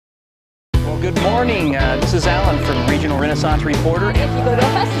Good morning. This is Alan from Regional Renaissance Reporter. If you go to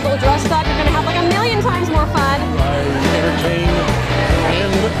a festival dressed up, you're going to have like a million times more fun. I entertain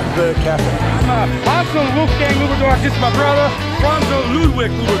in the cafe. Awesome Wolfgang Luberdorff. This is my brother, Franzo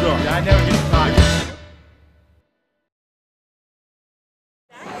Ludwig Luberdorff. I never get tired.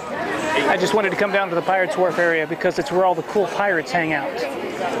 I just wanted to come down to the Pirates Wharf area because it's where all the cool pirates hang out.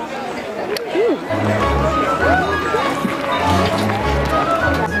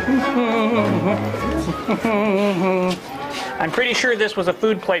 I'm pretty sure this was a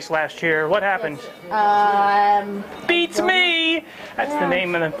food place last year. What happened? Beats me! That's the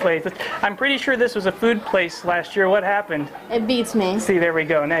name of the place. I'm pretty sure this was a food place last year. What happened? It beats me. See, there we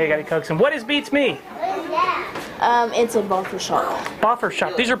go. Now you gotta coax him. What is Beats Me? It's a buffer shop. Boffer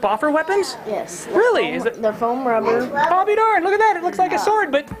shop. These are boffer weapons? Yes. Really? They're foam rubber. I'll be darned. Look at that. It looks like a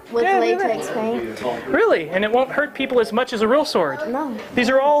sword, but... With yeah, look at latex paint. that. Really? And it won't hurt people as much as a real sword? No. These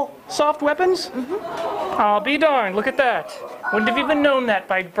are all soft weapons? Mm-hmm. I'll be darned. Look at that. Wouldn't have even known that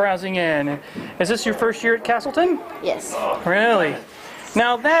by browsing in. Is this your first year at Castleton? Yes. Really?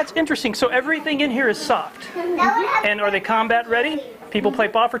 Now that's interesting. So everything in here is soft. Mm-hmm. And are they combat ready? People play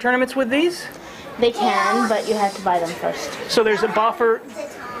boffer tournaments with these? They can, but you have to buy them first. So there's a boffer...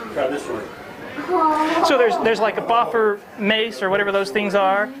 So there's like a boffer mace or whatever those things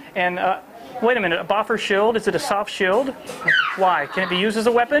are, and wait a minute, a boffer shield, is it a soft shield? Why? Can it be used as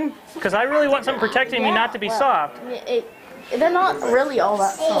a weapon? Because I really want something protecting me not to be soft. They're not really all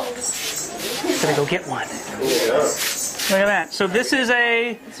that soft. Gonna go get one. Look at that. So this is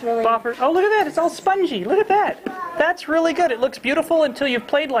a boffer. Oh, look at that. It's all spongy. Look at that. That's really good. It looks beautiful until you've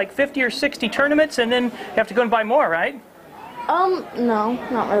played like 50 or 60 tournaments, and then you have to go and buy more, right? No,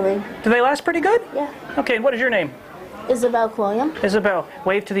 not really. Do they last pretty good? Yeah. Okay, and what is your name? Isabel Quilliam. Isabel.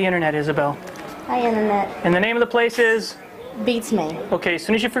 Wave to the internet, Isabel. Hi, Internet. And the name of the place is? Beats me. Okay, as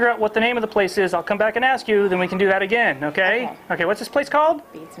soon as you figure out what the name of the place is, I'll come back and ask you, then we can do that again, okay? Okay, what's this place called?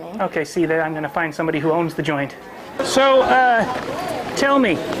 Beats me. Okay, see, there I'm going to find somebody who owns the joint. So, tell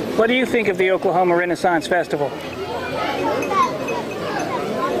me, what do you think of the Oklahoma Renaissance Festival?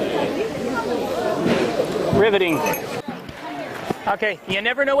 Riveting. Okay, you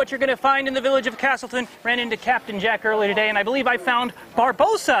never know what you're going to find in the village of Castleton. Ran into Captain Jack earlier today, and I believe I found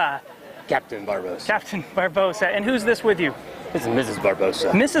Barbosa. Captain Barbosa. Captain Barbosa. And who's this with you? This is Mrs.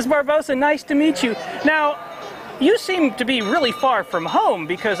 Barbosa. Mrs. Barbosa, nice to meet you. Now, you seem to be really far from home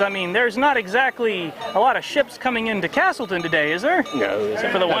because, I mean, there's not exactly a lot of ships coming into Castleton today, is there? No.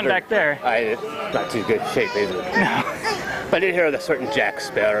 Except for the one back there. Not too good shape, is it? No. But I did hear of the certain Jack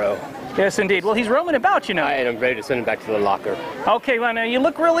Sparrow. Yes, indeed. Well, he's roaming about, you know. And I'm ready to send him back to the locker. Okay, well, now you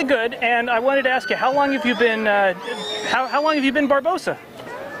look really good, and I wanted to ask you, how long have you been, how long have you been Barbosa?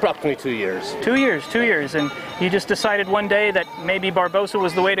 Approximately 2 years. 2 years, 2 years. And you just decided one day that maybe Barbosa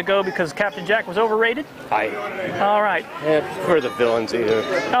was the way to go because Captain Jack was overrated? All right. For the villains, either.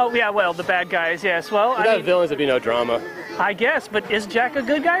 Oh, yeah, well, the bad guys, yes. Well, without villains, there'd be no drama. I guess, but is Jack a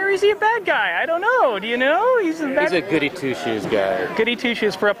good guy or is he a bad guy? I don't know. Do you know? He's a goody two-shoes guy. Goody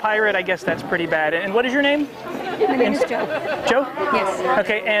two-shoes. For a pirate, I guess that's pretty bad. And what is your name? My name is Joe. Joe? Yes.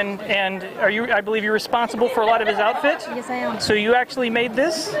 Okay, and are you, I believe you're responsible for a lot of his outfit? Yes, I am. So you actually made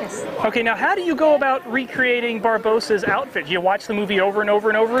this? Yes. Okay, now how do you go about recreating Barbosa's outfit? Do you watch the movie over and over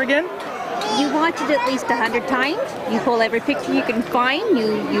and over again? You watch it at least 100 times. You pull every picture you can find. You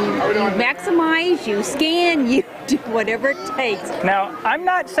maximize, you scan, you do whatever it takes. Now, I'm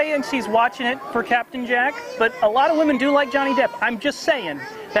not saying she's watching it for Captain Jack, but a lot of women do like Johnny Depp. I'm just saying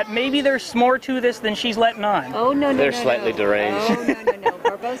that maybe there's more to this than she's letting on. Oh, no, no, They're slightly deranged. Oh, no.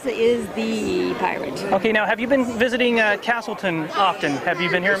 Barbosa is the pirate. Okay, now, have you been visiting Castleton often? Have you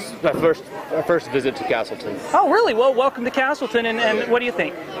been here? My first visit to Castleton. Oh, really? Well, welcome to Castleton, and what do you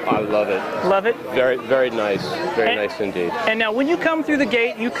think? I love it. Love it? Very, very nice. Very nice indeed. And now, when you come through the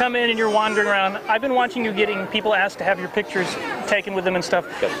gate, you come in and you're wandering around. I've been watching you getting people asked to have your pictures taken with them and stuff.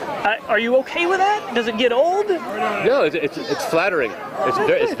 Yes. Are you okay with that? Does it get old? No, it's flattering.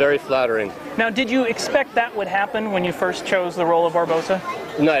 It's very flattering. Now, did you expect that would happen when you first chose the role of Barbosa?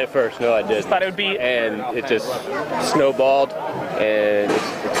 Not at first, no, I didn't. Just thought it would be... And it just snowballed, and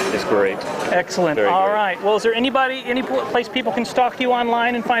it's great. Excellent. Very All great. right. Well, is there any place people can stalk you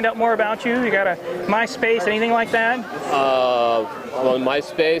online and find out more about you? You got a MySpace, anything like that? I'm on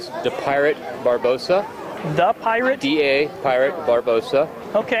MySpace, The Pirate Barbosa. The Pirate? DA Pirate Barbosa.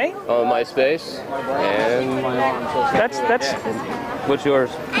 Okay. On MySpace. And that's. What's yours?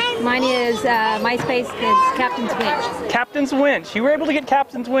 Mine is MySpace is Captain's Winch. Captain's Winch. You were able to get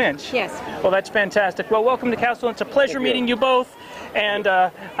Captain's Winch. Yes. Well, that's fantastic. Well, welcome to Castleton. It's a pleasure meeting you both. And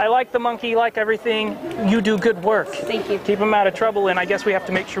I like the monkey, like everything. You do good work. Thank you. Keep him out of trouble, and I guess we have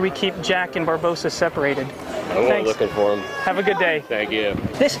to make sure we keep Jack and Barbosa separated. I'm Thanks. looking for him. Have a good day. Thank you.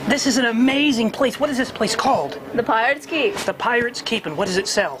 This is an amazing place. What is this place called? The Pirates Keep. The Pirates Keep, and what does it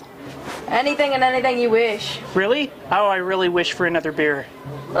sell? Anything and anything you wish. Really? Oh, I really wish for another beer.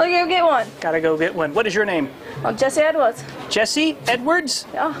 Well, you get one. Gotta go get one. What is your name? Oh, Jesse Edwards. Jesse Edwards?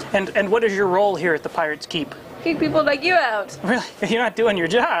 Yeah. And what is your role here at the Pirates Keep? Keep people like you out. Really? You're not doing your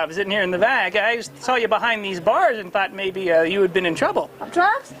job sitting here in the back. I just saw you behind these bars and thought maybe you had been in trouble. I'm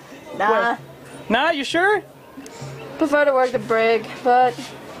trapped? Nah. Well, nah, you sure? Prefer to work the brig, but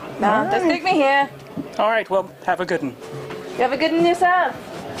nah, just take me here. All right, well, have a good one. You have a good one yourself.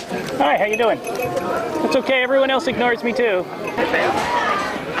 Hi, how you doing? It's okay, everyone else ignores me too.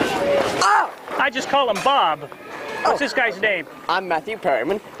 Oh! I just call him Bob. What's this guy's name? I'm Matthew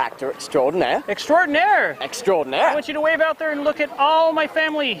Perryman, actor extraordinaire. Extraordinaire! I Extraordinaire. want you to wave out there and look at all my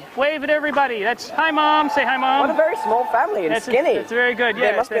family. Wave at everybody. That's hi, Mom. Say hi, Mom. What a very small family and skinny. That's very good,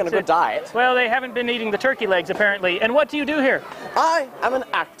 yeah. They must be on a good diet. Well, they haven't been eating the turkey legs, apparently. And what do you do here? I am an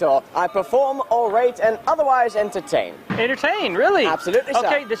actor. I perform, orate, and otherwise entertain. Entertain, really? Absolutely, sir.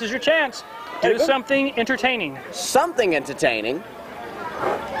 Okay, this is your chance. Very Do good. something entertaining. Something entertaining.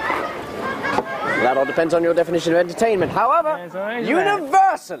 That all depends on your definition of entertainment. However, Yes, always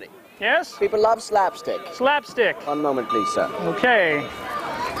universally, Yes? people love slapstick. Slapstick. 1 moment, please, sir. Okay.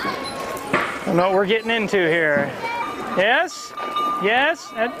 I don't know what we're getting into here. Yes? Yes?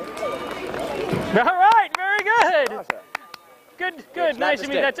 All right, very good. Good. Nice to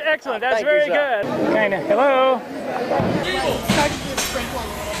meet you. That's excellent. That's Thank you, very sir. good. Kinda. Hello.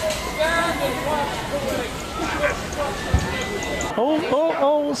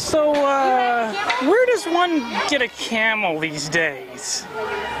 So, where does one get a camel these days?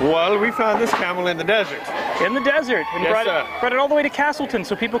 Well, we found this camel in the desert, In the desert. And Yes, brought sir. it all the way to Castleton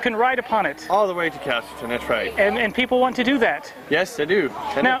so people can ride upon it. all the way to Castleton, that's right. And people want to do that. Yes, they do.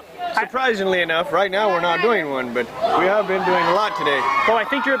 And Now, surprisingly enough, right now we're not doing one, but we have been doing a lot today. Well, I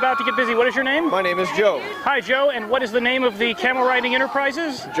think you're about to get busy. What is your name? My name is Joe. Hi, Joe. And what is the name of the Camel Riding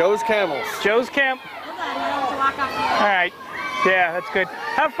Enterprises? Joe's Camels. Joe's Camp. All right. Yeah, that's good.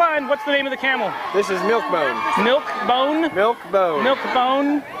 Have fun. What's the name of the camel? This is Milkbone. Milkbone? Milkbone.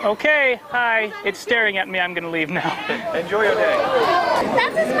 Milkbone. Okay. Hi. It's staring at me. I'm going to leave now. Enjoy your day.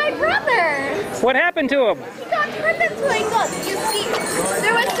 That is my brother. What happened to him? He got hurt until I got. You see,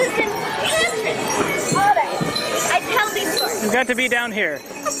 there was this enchantress. All right, I tell these stories. You've got to be down here. Of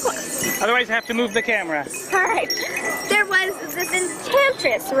course. Otherwise, I have to move the camera. All right. There was this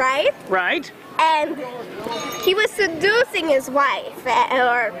enchantress, right? Right? And he was seducing his wife,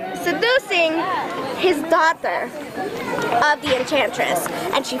 or seducing his daughter of the enchantress.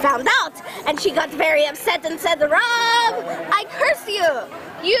 And she found out, and she got very upset and said, "Rob, I curse you.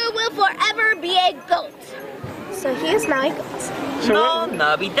 You will forever be a goat." So he is now a goat. So No,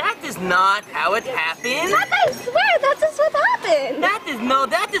 Nubby, that is not how it happened. But I swear, that is what happened. That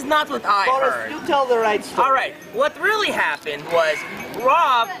is not what I heard. You tell the right story. All right, what really happened was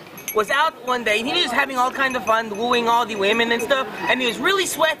Rob was out one day and he was having all kinds of fun wooing all the women and stuff, and he was really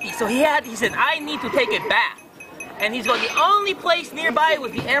sweaty, so he said, "I need to take a bath." And he's going, the only place nearby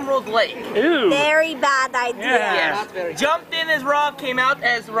was the Emerald Lake. Ooh. Very bad idea. Yeah. Yes. Jumped in as Rob, came out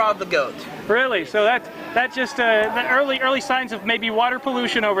as Rob the goat. Really? So that just the early signs of maybe water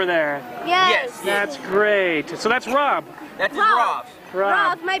pollution over there. Yes. That's great. So that's Rob. That's Rob.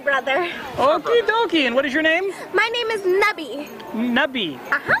 Rob. Rob, my brother. Okie dokie. And what is your name? My name is Nubby. Nubby.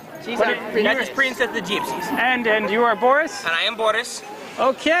 Uh-huh. That is Princess the Gypsies. And you are Boris? And I am Boris.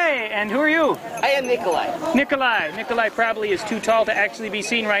 Okay. And who are you? I am Nikolai. Nikolai. Nikolai probably is too tall to actually be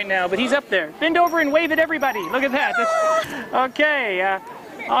seen right now, but he's up there. Bend over and wave at everybody. Look at that. Okay.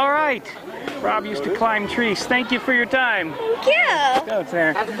 All right. Rob used to climb trees. Thank you for your time. Thank you. Go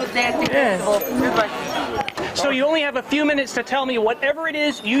there. Have a good day at the Yes. festival. Goodbye. So you only have a few minutes to tell me whatever it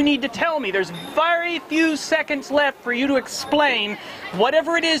is you need to tell me. There's very few seconds left for you to explain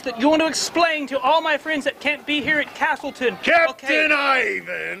whatever it is that you want to explain to all my friends that can't be here at Castleton. Captain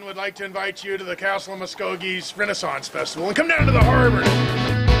Ivan would like to invite you to the Castle of Muskogee's Renaissance Festival and come down to the harbor.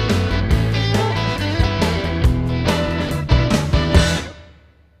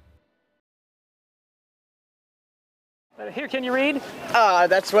 Here, can you read?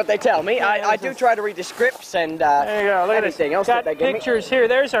 That's what they tell me. I do try to read the scripts and There you go. Look at anything this. else Got that they give me. pictures here.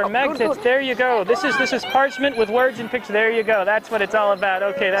 There's our good, magnets. good. There you go. This is parchment with words and pictures. There you go. That's what it's all about.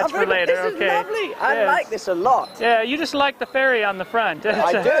 Okay, that's for very good. later. This is Okay. lovely. I Yes. like this a lot. Yeah, you just like the ferry on the front.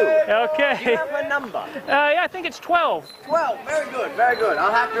 I do. Okay. Do you have my number? Yeah, I think it's 12. 12. Very good, very good.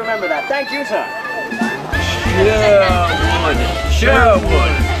 I'll have to remember that. Thank you, sir. Yeah,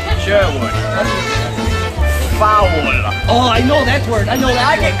 Sherwood. Sherwood. Foul. Oh, I know that word. I know that.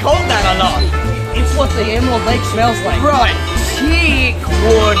 I get called that a lot. It's what the Emerald Lake smells like. Right.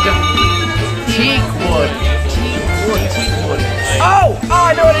 Teakwood. Teakwood. Teakwood. Teakwood. Oh!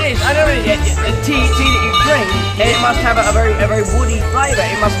 I know what it is. I know what it is. The tea that you drink, it must have a very woody flavour.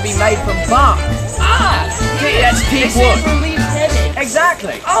 It must be made from bark. Ah! That's teakwood. It relieves headaches.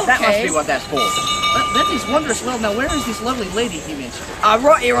 Exactly. Okay. That must be what that's for. That is wondrous. Well, now where is this lovely lady he mentioned?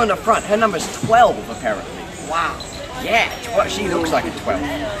 Right here on the front. Her number's 12, apparently. Wow. Yeah, she looks like a 12.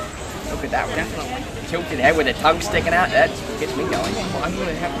 Look at that one. Definitely. Tilted head with her tongue sticking out. That gets me going. Well, I'm going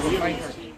to have to go find her.